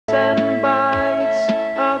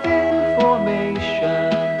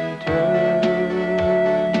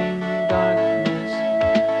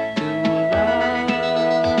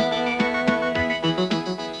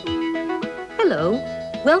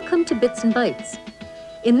Bits and Bytes.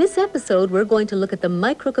 In this episode, we're going to look at the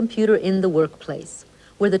microcomputer in the workplace,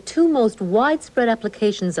 where the two most widespread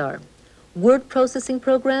applications are word processing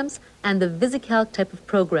programs and the VisiCalc type of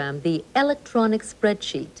program, the electronic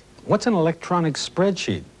spreadsheet. What's an electronic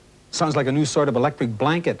spreadsheet? Sounds like a new sort of electric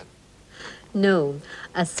blanket. No,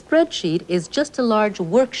 a spreadsheet is just a large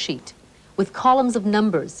worksheet with columns of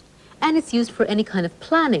numbers, and it's used for any kind of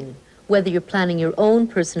planning, whether you're planning your own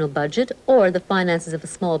personal budget or the finances of a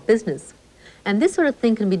small business. And this sort of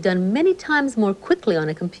thing can be done many times more quickly on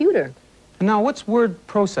a computer. Now, what's word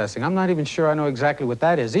processing? I'm not even sure I know exactly what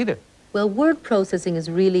that is either. Well, word processing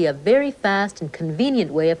is really a very fast and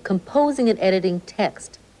convenient way of composing and editing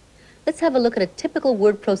text. Let's have a look at a typical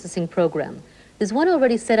word processing program. There's one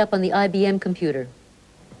already set up on the IBM computer.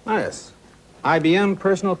 Ah, yes. IBM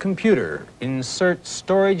personal computer. Insert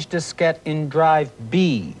storage diskette in drive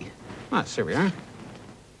B. Ah, here we are.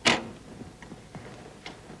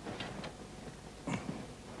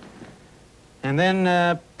 And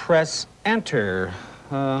then press enter.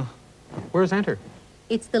 Where's enter?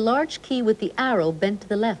 It's the large key with the arrow bent to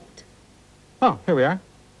the left. Oh, here we are.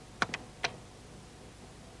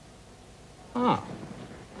 Ah,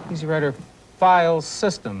 Easy Writer file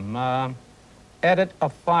system. Edit a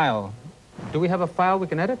file. Do we have a file we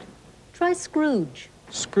can edit? Try Scrooge.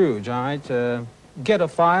 Scrooge, all right. Get a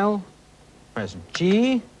file. Press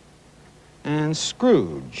G and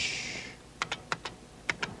Scrooge.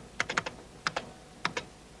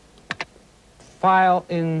 File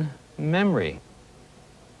in memory.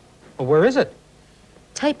 Well, where is it?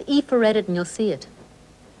 Type E for edit and you'll see it.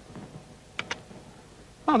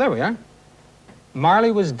 Oh, there we are.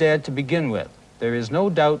 Marley was dead to begin with. There is no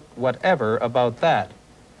doubt whatever about that.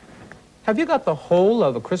 Have you got the whole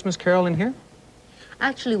of A Christmas Carol in here?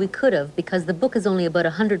 Actually, we could have, because the book is only about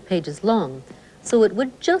 100 pages long, so it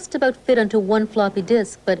would just about fit onto one floppy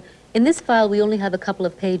disk, but in this file we only have a couple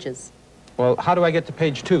of pages. Well, how do I get to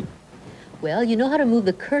page 2? Well, you know how to move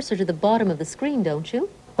the cursor to the bottom of the screen, don't you?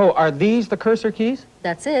 Oh, are these the cursor keys?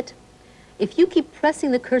 That's it. If you keep pressing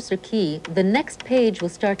the cursor key, the next page will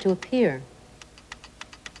start to appear.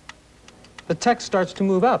 The text starts to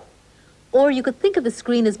move up. Or you could think of the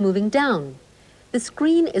screen as moving down. The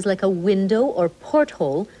screen is like a window or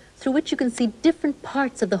porthole through which you can see different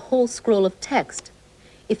parts of the whole scroll of text.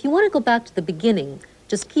 If you want to go back to the beginning,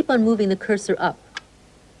 just keep on moving the cursor up.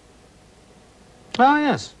 Ah,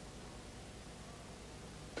 yes.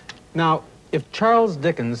 Now, if Charles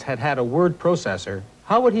Dickens had had a word processor,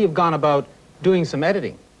 how would he have gone about doing some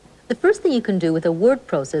editing? The first thing you can do with a word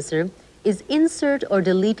processor is insert or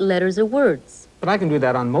delete letters or words. But I can do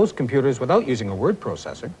that on most computers without using a word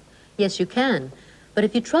processor. Yes, you can. But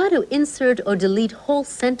if you try to insert or delete whole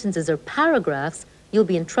sentences or paragraphs, you'll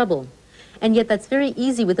be in trouble. And yet that's very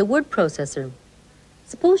easy with a word processor.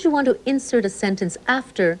 Suppose you want to insert a sentence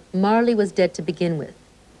after Marley was dead to begin with.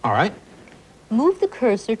 All right. Move the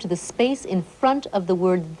cursor to the space in front of the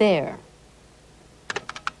word there.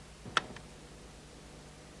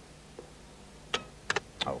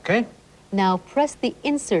 Okay. Now press the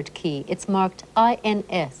insert key. It's marked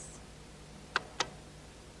INS.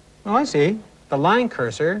 Oh, I see. The line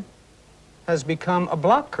cursor has become a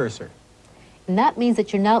block cursor. And that means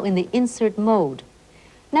that you're now in the insert mode.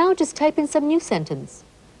 Now just type in some new sentence.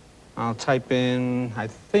 I'll type in, I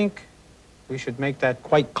think we should make that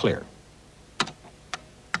quite clear.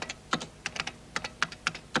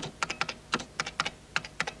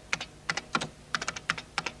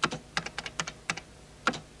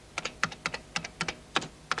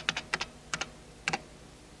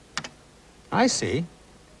 I see.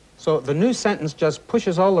 So the new sentence just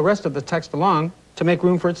pushes all the rest of the text along to make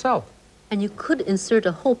room for itself. And you could insert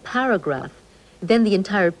a whole paragraph. Then the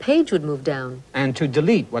entire page would move down. And to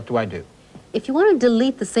delete, what do I do? If you want to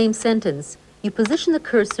delete the same sentence, you position the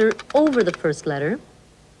cursor over the first letter.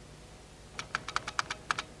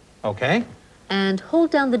 Okay. And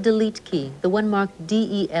hold down the delete key, the one marked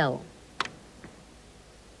DEL.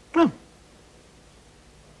 Oh.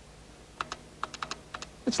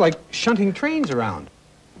 It's like shunting trains around.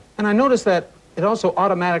 And I noticed that it also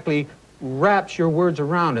automatically wraps your words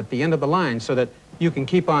around at the end of the line so that you can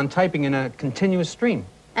keep on typing in a continuous stream.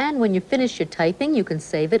 And when you finish your typing, you can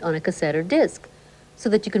save it on a cassette or disc so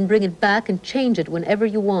that you can bring it back and change it whenever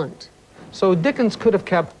you want. So Dickens could have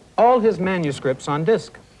kept all his manuscripts on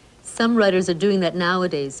disc. Some writers are doing that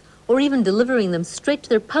nowadays, or even delivering them straight to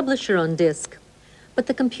their publisher on disc. But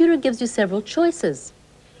the computer gives you several choices.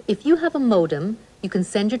 If you have a modem, you can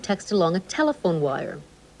send your text along a telephone wire.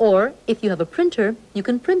 Or, if you have a printer, you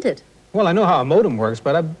can print it. Well, I know how a modem works,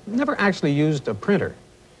 but I've never actually used a printer.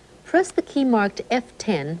 Press the key marked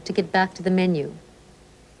F10 to get back to the menu.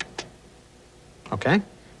 Okay.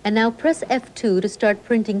 And now press F2 to start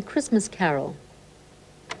printing Christmas Carol.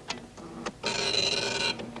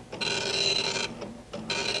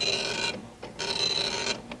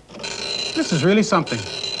 This is really something.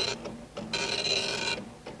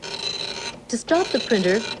 To stop the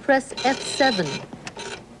printer, press F7.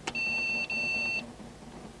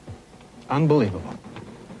 Unbelievable.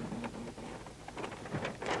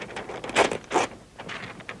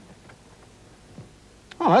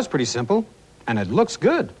 Oh, that's pretty simple, and it looks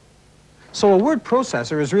good. So a word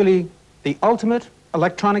processor is really the ultimate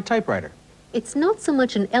electronic typewriter. It's not so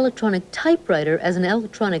much an electronic typewriter as an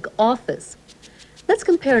electronic office. Let's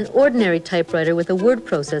compare an ordinary typewriter with a word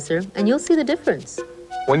processor, and you'll see the difference.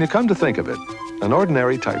 When you come to think of it, an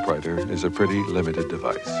ordinary typewriter is a pretty limited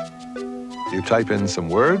device. You type in some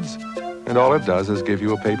words, and all it does is give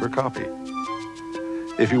you a paper copy.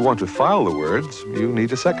 If you want to file the words, you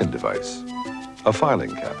need a second device, a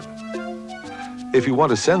filing cabinet. If you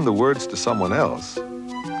want to send the words to someone else,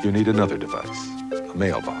 you need another device, a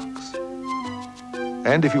mailbox.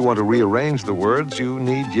 And if you want to rearrange the words, you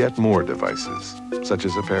need yet more devices, such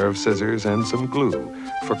as a pair of scissors and some glue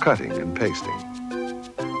for cutting and pasting.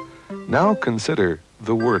 Now consider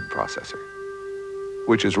the word processor,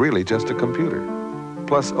 which is really just a computer,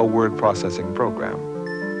 plus a word processing program.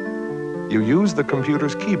 You use the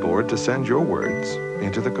computer's keyboard to send your words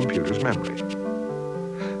into the computer's memory.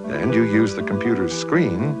 And you use the computer's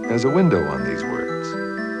screen as a window on these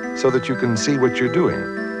words, so that you can see what you're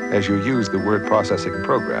doing as you use the word processing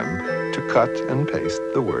program to cut and paste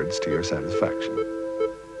the words to your satisfaction.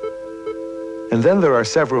 And then there are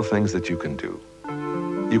several things that you can do.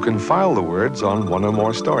 You can file the words on one or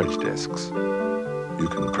more storage disks. You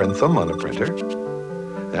can print them on a printer,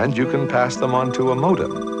 and you can pass them onto a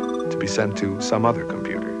modem to be sent to some other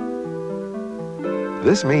computer.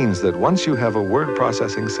 This means that once you have a word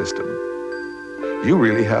processing system, you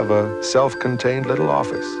really have a self-contained little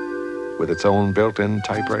office with its own built-in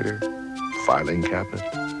typewriter, filing cabinet,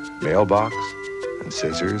 mailbox, and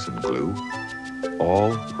scissors and glue,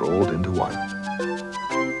 all rolled into one.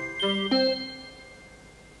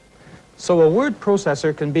 So a word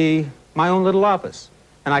processor can be my own little office,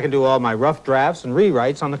 and I can do all my rough drafts and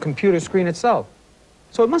rewrites on the computer screen itself.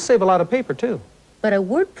 So it must save a lot of paper, too. But a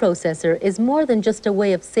word processor is more than just a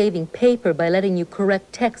way of saving paper by letting you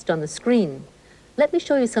correct text on the screen. Let me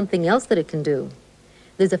show you something else that it can do.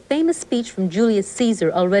 There's a famous speech from Julius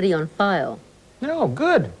Caesar already on file. Oh,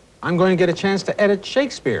 good. I'm going to get a chance to edit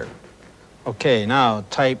Shakespeare. Okay, now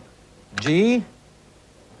type G.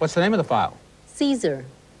 What's the name of the file? Caesar.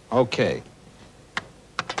 Okay.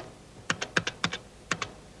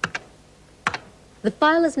 The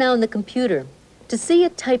file is now in the computer. To see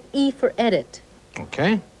it, type E for edit.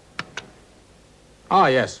 Okay. Ah,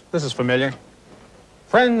 yes, this is familiar.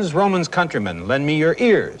 Friends, Romans, countrymen, lend me your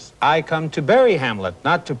ears. I come to bury Hamlet,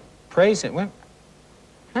 not to praise him.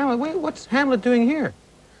 Hamlet, wait, what's Hamlet doing here?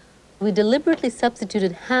 We deliberately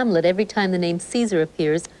substituted Hamlet every time the name Caesar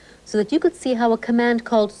appears so that you could see how a command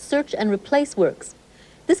called search and replace works.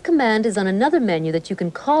 This command is on another menu that you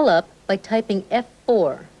can call up by typing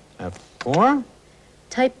F4. F4?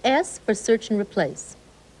 Type S for search and replace.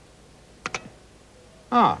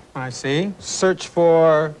 Ah, I see. Search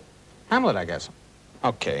for Hamlet, I guess.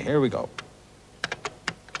 Okay, here we go.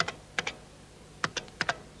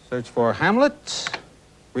 Search for Hamlet,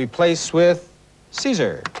 replace with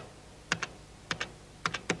Caesar.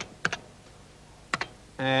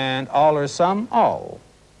 And all or some, all.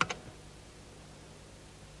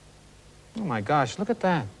 Oh my gosh, look at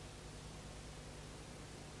that.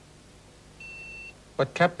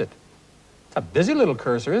 What kept it? It's a busy little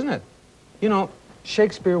cursor, isn't it? You know,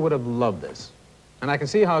 Shakespeare would have loved this. And I can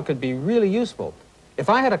see how it could be really useful. If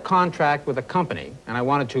I had a contract with a company and I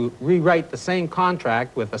wanted to rewrite the same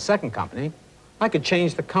contract with a second company, I could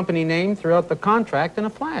change the company name throughout the contract in a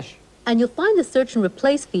flash. And you'll find the search and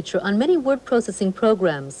replace feature on many word processing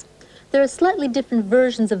programs. There are slightly different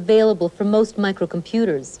versions available for most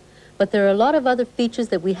microcomputers, but there are a lot of other features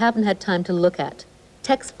that we haven't had time to look at.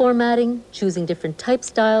 Text formatting, choosing different type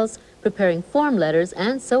styles, preparing form letters,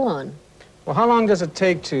 and so on. Well, how long does it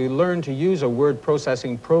take to learn to use a word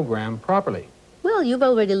processing program properly? Well, you've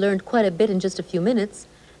already learned quite a bit in just a few minutes.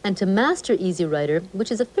 And to master EasyWriter,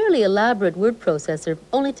 which is a fairly elaborate word processor,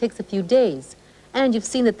 only takes a few days. And you've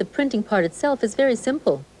seen that the printing part itself is very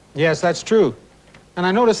simple. Yes, that's true. And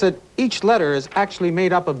I noticed that each letter is actually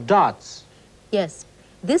made up of dots. Yes,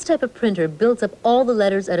 this type of printer builds up all the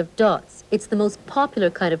letters out of dots. It's the most popular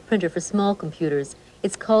kind of printer for small computers.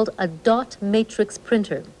 It's called a dot matrix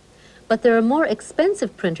printer. But there are more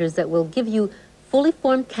expensive printers that will give you fully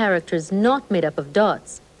formed characters not made up of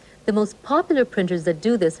dots. The most popular printers that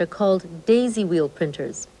do this are called daisy wheel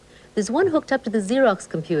printers. There's one hooked up to the Xerox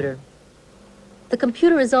computer. The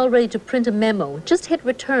computer is all ready to print a memo. Just hit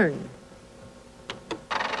return.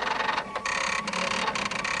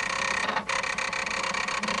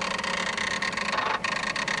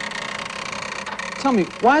 Tell me,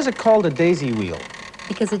 why is it called a daisy wheel?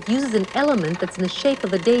 Because it uses an element that's in the shape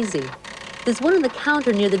of a daisy. There's one on the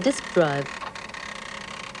counter near the disk drive.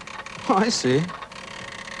 Oh, I see.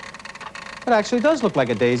 It actually does look like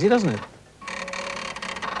a daisy, doesn't it?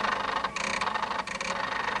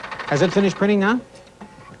 Has it finished printing now?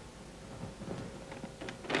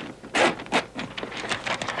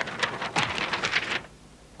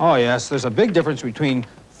 Oh, yes, there's a big difference between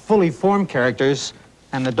fully formed characters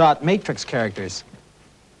and the dot matrix characters.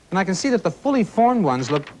 And I can see that the fully formed ones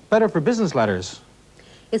look better for business letters.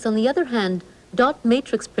 Yes, on the other hand, dot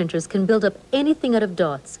matrix printers can build up anything out of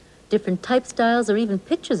dots, different type styles or even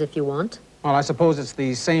pictures if you want. Well, I suppose it's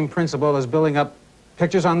the same principle as building up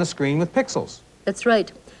pictures on the screen with pixels. That's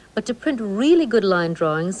right. But to print really good line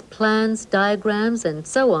drawings, plans, diagrams, and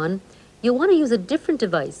so on, you'll want to use a different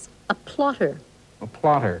device, a plotter. A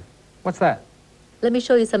plotter. What's that? Let me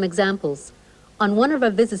show you some examples. On one of our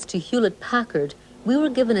visits to Hewlett-Packard, we were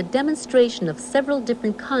given a demonstration of several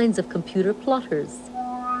different kinds of computer plotters.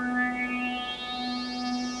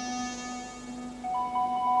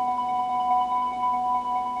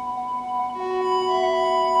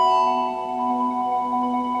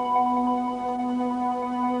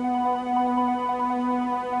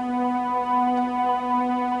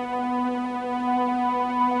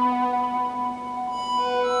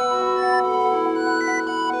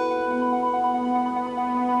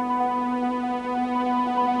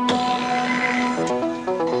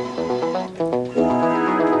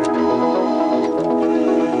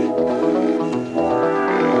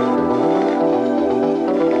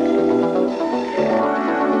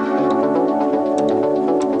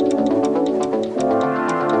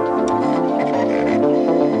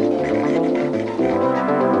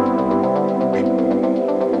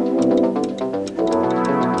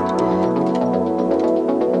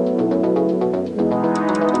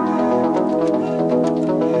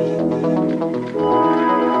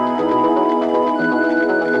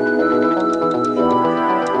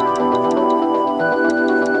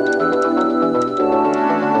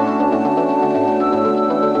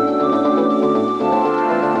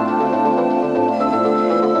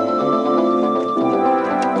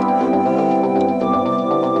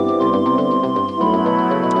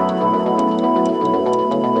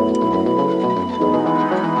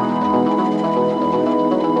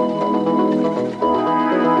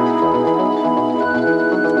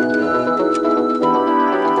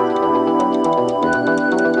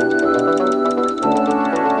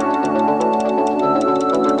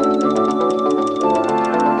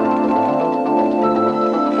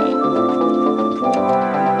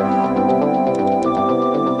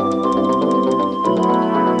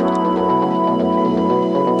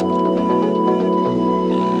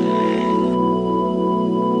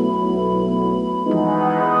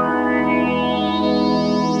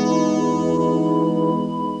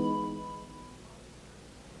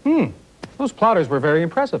 Those plotters were very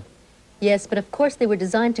impressive. Yes, but of course they were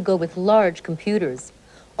designed to go with large computers.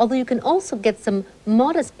 Although you can also get some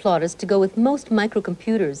modest plotters to go with most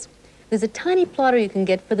microcomputers. There's a tiny plotter you can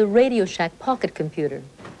get for the Radio Shack pocket computer.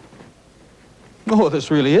 Oh, this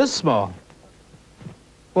really is small.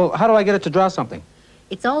 Well, how do I get it to draw something?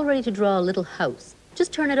 It's all ready to draw a little house.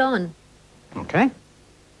 Just turn it on. Okay.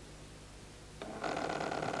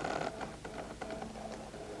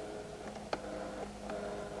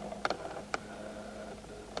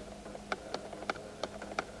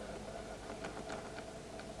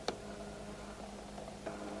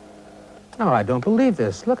 Oh, I don't believe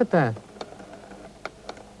this. Look at that.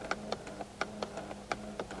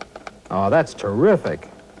 Oh, that's terrific.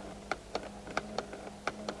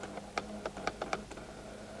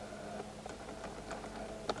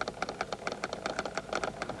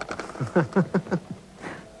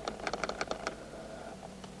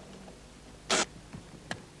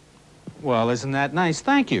 Well, isn't that nice?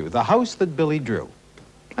 Thank you. The house that Billy drew.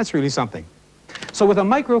 That's really something. So with a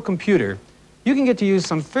microcomputer, you can get to use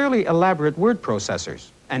some fairly elaborate word processors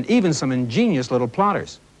and even some ingenious little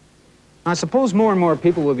plotters. I suppose more and more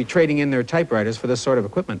people will be trading in their typewriters for this sort of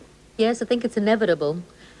equipment. Yes, I think it's inevitable.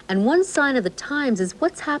 And one sign of the times is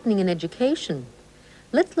what's happening in education.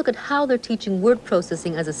 Let's look at how they're teaching word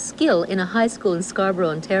processing as a skill in a high school in Scarborough,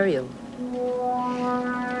 Ontario.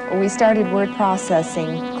 We started word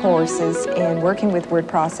processing courses and working with word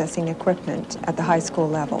processing equipment at the high school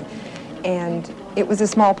level. And it was a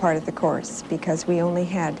small part of the course because we only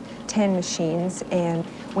had 10 machines and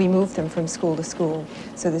we moved them from school to school.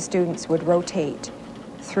 So the students would rotate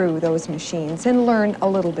through those machines and learn a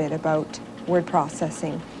little bit about word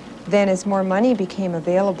processing. Then as more money became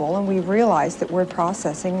available and we realized that word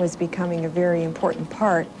processing was becoming a very important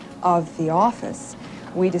part of the office,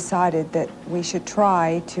 we decided that we should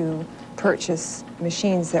try to purchase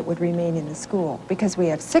machines that would remain in the school. Because we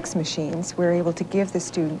have 6 machines, we're able to give the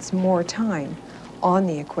students more time on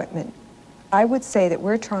the equipment. I would say that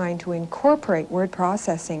we're trying to incorporate word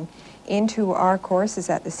processing into our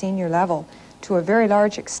courses at the senior level to a very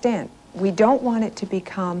large extent. We don't want it to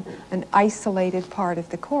become an isolated part of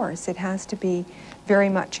the course. It has to be very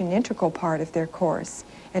much an integral part of their course,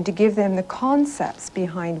 and to give them the concepts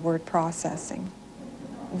behind word processing.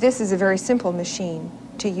 This is a very simple machine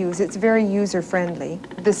to use. It's very user-friendly.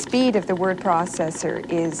 The speed of the word processor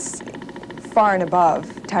is far and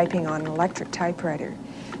above typing on an electric typewriter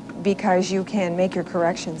because you can make your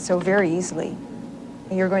corrections so very easily.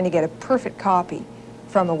 You're going to get a perfect copy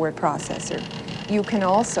from a word processor. You can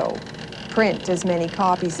also print as many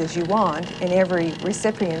copies as you want, and every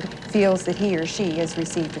recipient feels that he or she has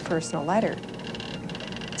received a personal letter.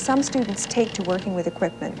 Some students take to working with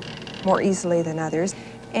equipment more easily than others,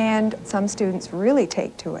 and some students really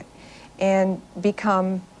take to it and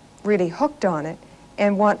become really hooked on it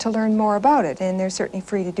and want to learn more about it, and they're certainly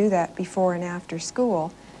free to do that before and after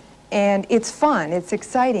school. And it's fun, it's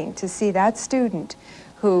exciting to see that student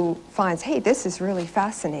who finds, hey, this is really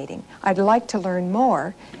fascinating. I'd like to learn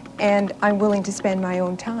more, and I'm willing to spend my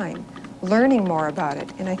own time learning more about it.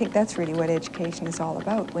 And I think that's really what education is all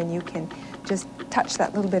about, when you can just touch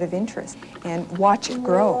that little bit of interest and watch it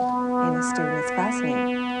grow in a student. It's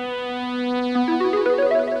fascinating.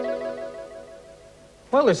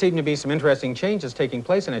 Well, there seem to be some interesting changes taking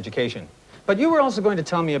place in education. But you were also going to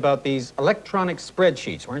tell me about these electronic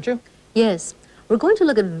spreadsheets, weren't you? Yes. We're going to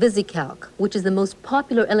look at VisiCalc, which is the most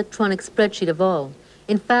popular electronic spreadsheet of all.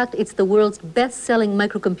 In fact, it's the world's best-selling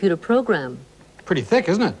microcomputer program. Pretty thick,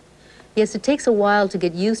 isn't it? Yes, it takes a while to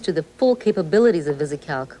get used to the full capabilities of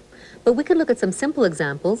VisiCalc. But we can look at some simple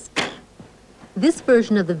examples. This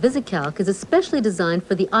version of the VisiCalc is especially designed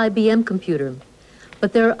for the IBM computer.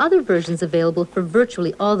 But there are other versions available for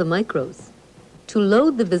virtually all the micros. To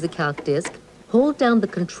load the VisiCalc disk, hold down the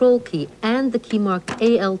Control key and the key marked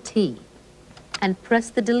ALT, and press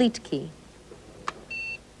the Delete key.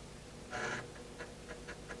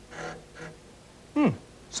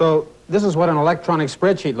 So this is what an electronic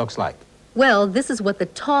spreadsheet looks like. Well, this is what the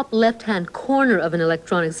top left-hand corner of an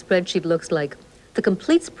electronic spreadsheet looks like. The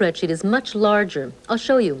complete spreadsheet is much larger. I'll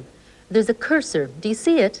show you. There's a cursor. Do you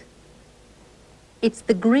see it? It's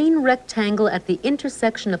the green rectangle at the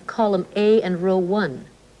intersection of column A and row 1.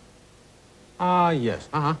 Yes.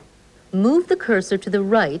 Uh-huh. Move the cursor to the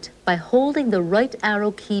right by holding the right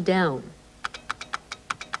arrow key down.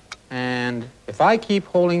 And if I keep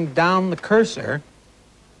holding down the cursor,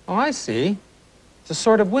 oh, I see. It's a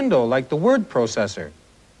sort of window like the word processor.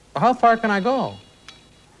 Well, how far can I go?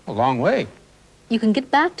 A long way. You can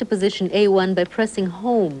get back to position A1 by pressing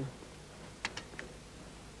Home.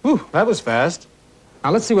 Whew, that was fast.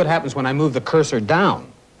 Now let's see what happens when I move the cursor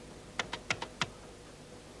down.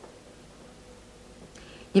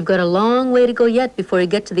 You've got a long way to go yet before you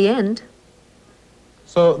get to the end.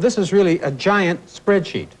 So this is really a giant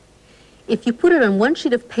spreadsheet. If you put it on one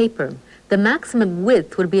sheet of paper, the maximum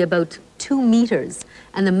width would be about 2 meters,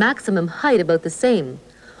 and the maximum height about the same.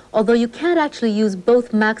 Although you can't actually use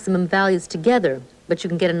both maximum values together, but you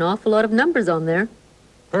can get an awful lot of numbers on there.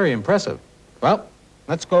 Very impressive. Well,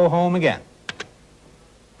 let's go home again.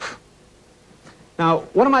 Now,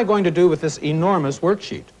 what am I going to do with this enormous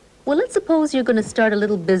worksheet? Well, let's suppose you're going to start a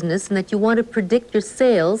little business and that you want to predict your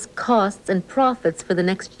sales, costs, and profits for the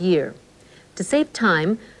next year. To save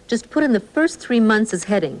time, just put in the first 3 months as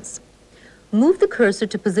headings. Move the cursor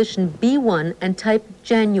to position B1 and type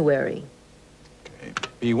January. Okay.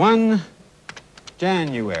 B1,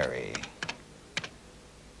 January.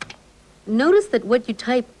 Notice that what you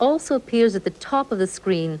type also appears at the top of the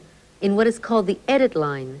screen in what is called the edit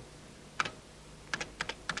line.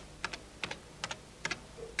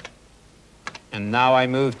 And now I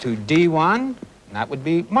move to D1, and that would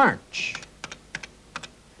be March.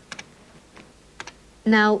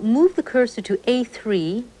 Now move the cursor to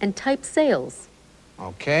A3 and type sales.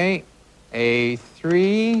 Okay,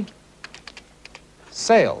 A3,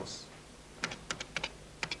 sales.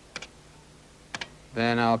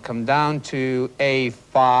 Then I'll come down to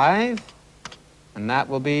A5, and that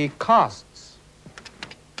will be costs.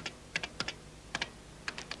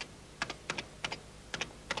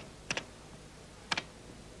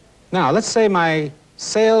 Now, let's say my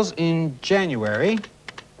sales in January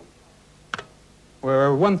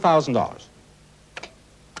were $1,000.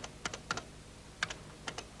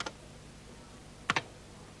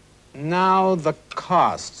 Now, the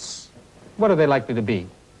costs. What are they likely to be?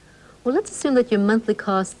 Well, let's assume that your monthly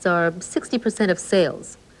costs are 60% of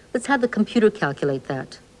sales. Let's have the computer calculate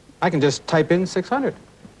that. I can just type in 600.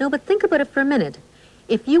 No, but think about it for a minute.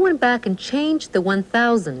 If you went back and changed the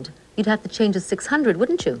 1,000, you'd have to change the 600,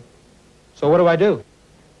 wouldn't you? So what do I do?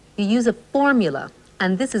 You use a formula,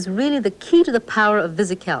 and this is really the key to the power of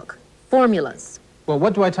VisiCalc. Formulas. Well,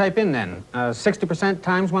 what do I type in then? 60%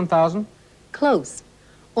 times 1,000? Close.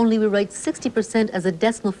 Only we write 60% as a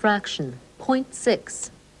decimal fraction, 0.6.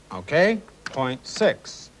 Okay,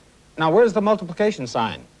 0.6. Now, where's the multiplication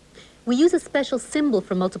sign? We use a special symbol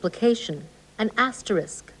for multiplication, an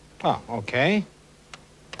asterisk. Oh, okay.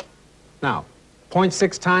 Now,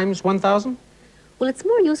 0.6 times 1,000? Well, it's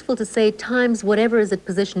more useful to say times whatever is at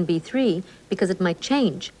position B3 because it might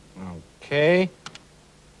change. Okay.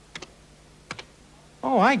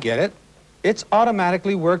 Oh, I get it. It's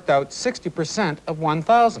automatically worked out 60% of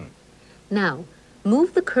 1,000. Now,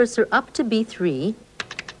 move the cursor up to B3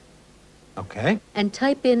 Okay. and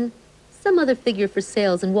type in some other figure for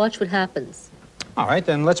sales and watch what happens. All right,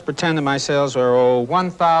 then let's pretend that my sales are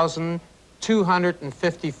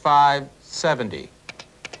 1,255.70.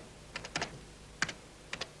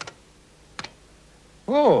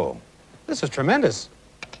 Whoa, this is tremendous.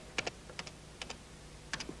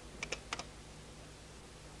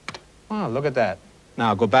 Wow, look at that.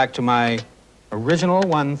 Now go back to my original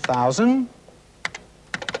 1,000.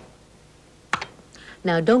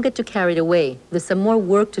 Now, don't get too carried away. There's some more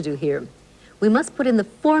work to do here. We must put in the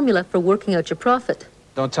formula for working out your profit.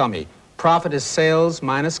 Don't tell me. Profit is sales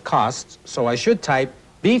minus costs, so I should type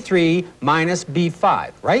B3 minus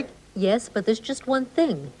B5, right? Yes, but there's just one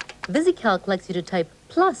thing. VisiCalc likes you to type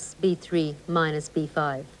plus B3 minus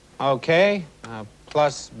B5. Okay,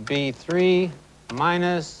 plus B3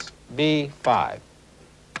 minus B5.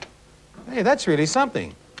 Hey, that's really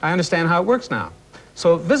something. I understand how it works now.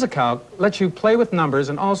 So VisiCalc lets you play with numbers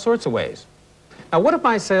in all sorts of ways. Now, what if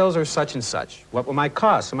my sales are such and such? What will my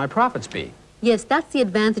costs and my profits be? Yes, that's the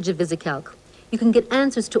advantage of VisiCalc. You can get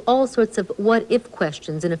answers to all sorts of what-if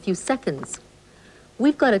questions in a few seconds.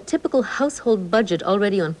 We've got a typical household budget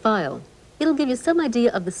already on file. It'll give you some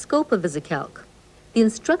idea of the scope of VisiCalc. The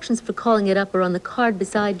instructions for calling it up are on the card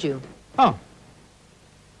beside you. Oh,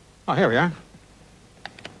 here we are.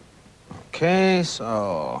 Okay,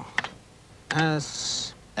 so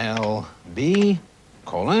SLB,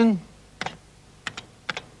 colon.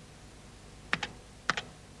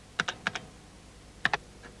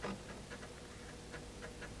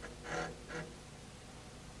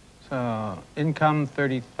 So income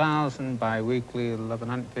 30,000, biweekly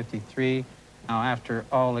 1,153. Now after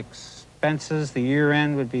all expenses, the year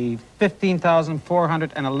end would be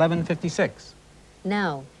 15,411.56.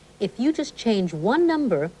 Now, if you just change one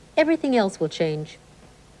number, everything else will change.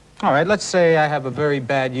 All right, let's say I have a very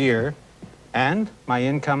bad year and my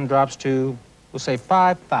income drops to, we'll say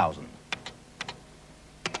 5,000.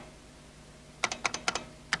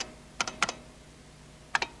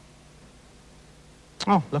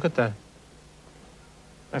 Oh, look at that.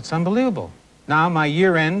 That's unbelievable. Now my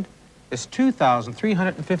year end is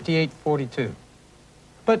 2,358.42.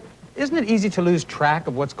 But isn't it easy to lose track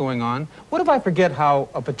of what's going on? What if I forget how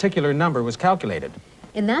a particular number was calculated?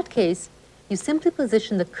 In that case, you simply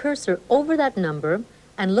position the cursor over that number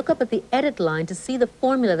and look up at the edit line to see the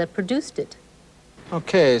formula that produced it.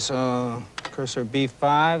 Okay, so cursor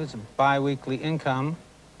B5 is a biweekly income.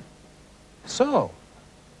 So,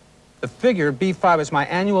 the figure B5 is my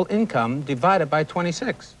annual income divided by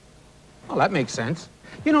 26. Well, that makes sense.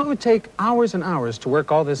 You know, it would take hours and hours to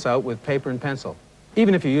work all this out with paper and pencil,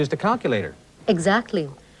 even if you used a calculator. Exactly.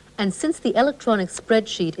 And since the electronic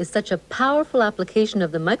spreadsheet is such a powerful application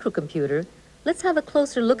of the microcomputer, let's have a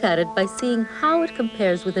closer look at it by seeing how it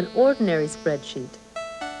compares with an ordinary spreadsheet.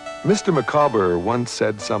 Mr. Micawber once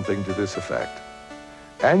said something to this effect.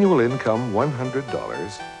 Annual income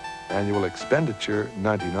 $100, annual expenditure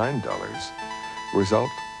 $99, result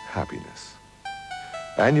happiness.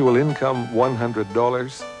 Annual income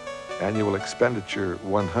 $100, annual expenditure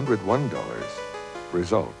 $101,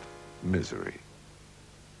 result misery.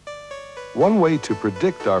 One way to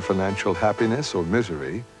predict our financial happiness or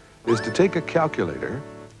misery is to take a calculator,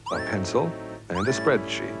 a pencil, and a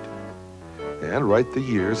spreadsheet, and write the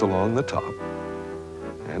years along the top,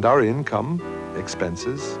 and our income,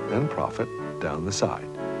 expenses, and profit down the side.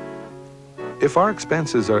 If our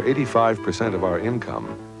expenses are 85% of our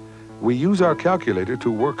income, we use our calculator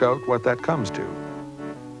to work out what that comes to.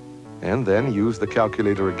 and then use the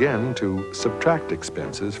calculator again to subtract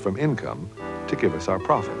expenses from income to give us our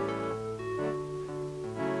profit.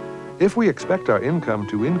 If we expect our income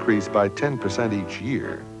to increase by 10% each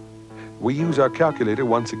year, we use our calculator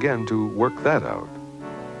once again to work that out,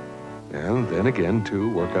 and then again to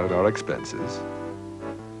work out our expenses,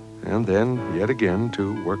 and then yet again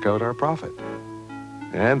to work out our profit,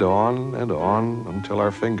 and on until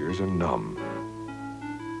our fingers are numb.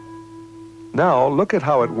 Now look at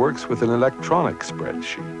how it works with an electronic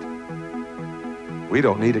spreadsheet. We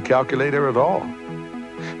don't need a calculator at all,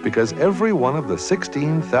 because every one of the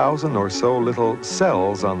 16,000 or so little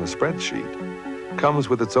cells on the spreadsheet comes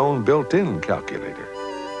with its own built-in calculator.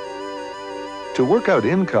 To work out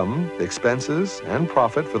income, expenses, and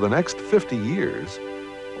profit for the next 50 years,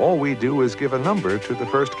 all we do is give a number to the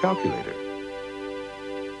first calculator,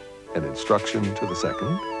 an instruction to the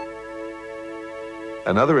second,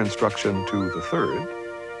 another instruction to the third,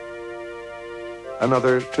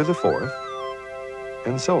 another to the fourth,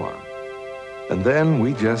 and so on. And then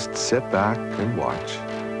we just sit back and watch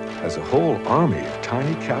as a whole army of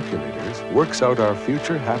tiny calculators works out our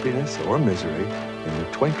future happiness or misery in the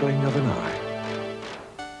twinkling of an eye.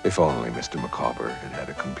 If only Mr. Micawber had had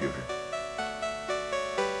a computer.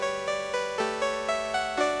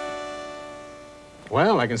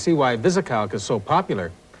 Well, I can see why VisiCalc is so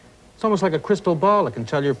popular. It's almost like a crystal ball that can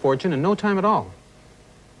tell your fortune in no time at all.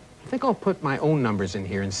 I think I'll put my own numbers in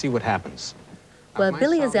here and see what happens. While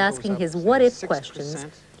Billy is asking his what-if questions,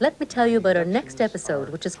 let me tell you about our next episode,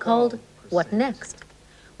 which is called What Next?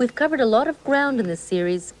 We've covered a lot of ground in this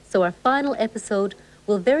series, so our final episode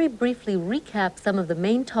will very briefly recap some of the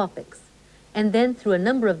main topics, and then through a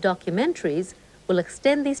number of documentaries, we'll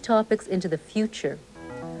extend these topics into the future.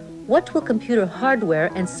 What will computer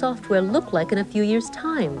hardware and software look like in a few years'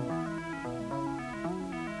 time?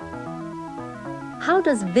 How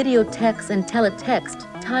does video text and teletext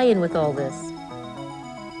tie in with all this?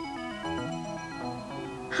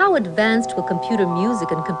 How advanced will computer music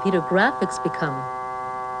and computer graphics become?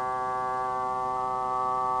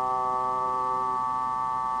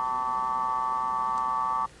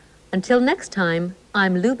 Until next time,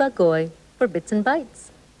 I'm Luba Goy for Bits and Bytes.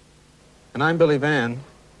 And I'm Billy Van,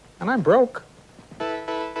 and I'm broke.